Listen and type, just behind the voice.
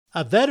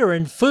A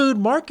veteran food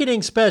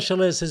marketing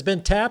specialist has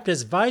been tapped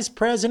as Vice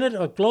President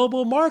of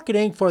Global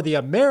Marketing for the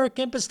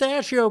American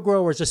Pistachio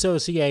Growers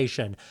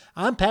Association.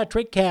 I'm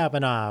Patrick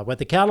Kavanaugh with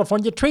the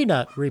California Tree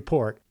Nut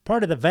Report,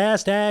 part of the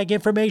Vast Ag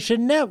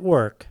Information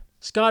Network.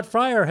 Scott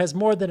Fryer has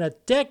more than a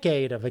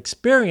decade of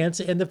experience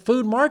in the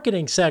food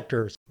marketing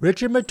sectors.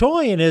 Richard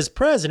Matoyan is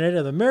president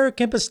of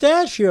American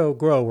Pistachio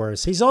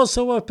Growers. He's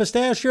also a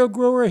pistachio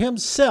grower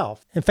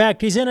himself. In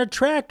fact, he's in a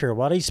tractor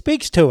while he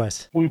speaks to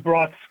us. We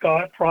brought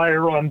Scott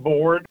Fryer on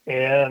board,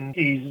 and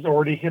he's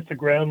already hit the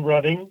ground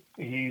running.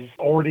 He's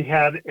already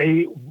had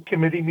a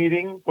committee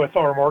meeting with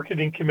our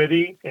marketing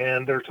committee,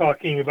 and they're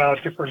talking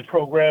about different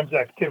programs,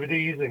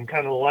 activities, and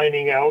kind of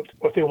lining out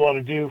what they want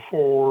to do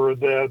for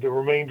the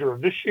remainder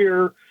of this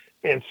year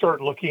and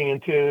start looking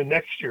into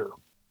next year.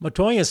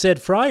 Matoya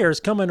said Fryer's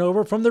coming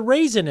over from the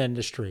raisin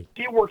industry.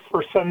 He worked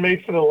for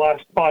Sunmade for the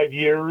last 5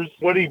 years.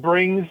 What he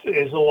brings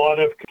is a lot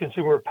of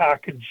consumer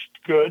packaged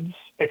goods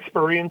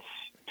experience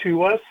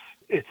to us.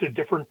 It's a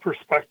different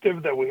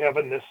perspective that we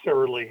haven't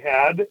necessarily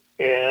had,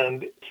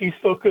 and he's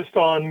focused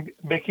on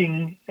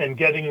making and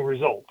getting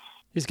results.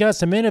 He's got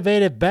some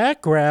innovative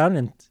background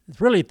and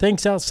really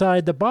thinks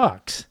outside the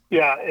box.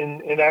 Yeah,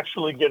 and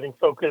actually getting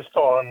focused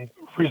on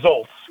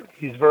results.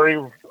 He's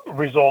very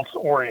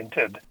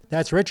results-oriented.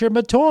 That's Richard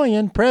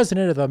Matoyan,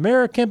 president of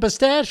American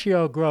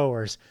Pistachio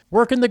Growers,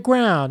 working the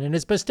ground in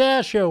his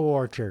pistachio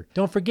orchard.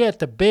 Don't forget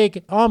the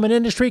big almond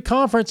industry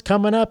conference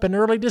coming up in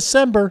early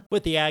December.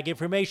 With the Ag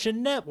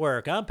Information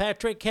Network, I'm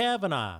Patrick Kavanaugh.